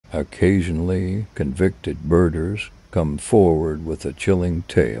Occasionally, convicted murderers come forward with a chilling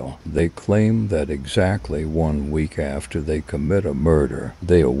tale. They claim that exactly 1 week after they commit a murder,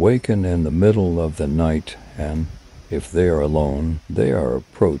 they awaken in the middle of the night and, if they are alone, they are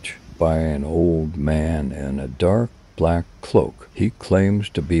approached by an old man in a dark black cloak. He claims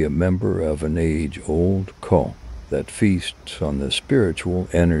to be a member of an age-old cult that feasts on the spiritual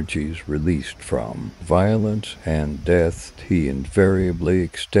energies released from violence and death. He invariably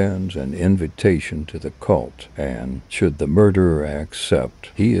extends an invitation to the cult, and should the murderer accept,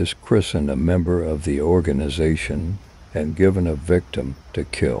 he is christened a member of the organization and given a victim to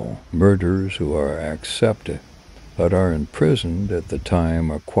kill. Murderers who are accepted but are imprisoned at the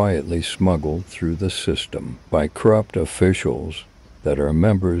time are quietly smuggled through the system by corrupt officials that are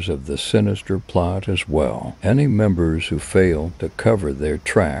members of the sinister plot as well. Any members who fail to cover their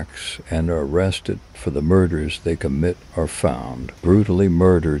tracks and are arrested for the murders they commit are found brutally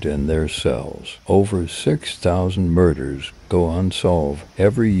murdered in their cells. Over 6,000 murders go unsolved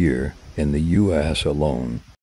every year in the U.S. alone.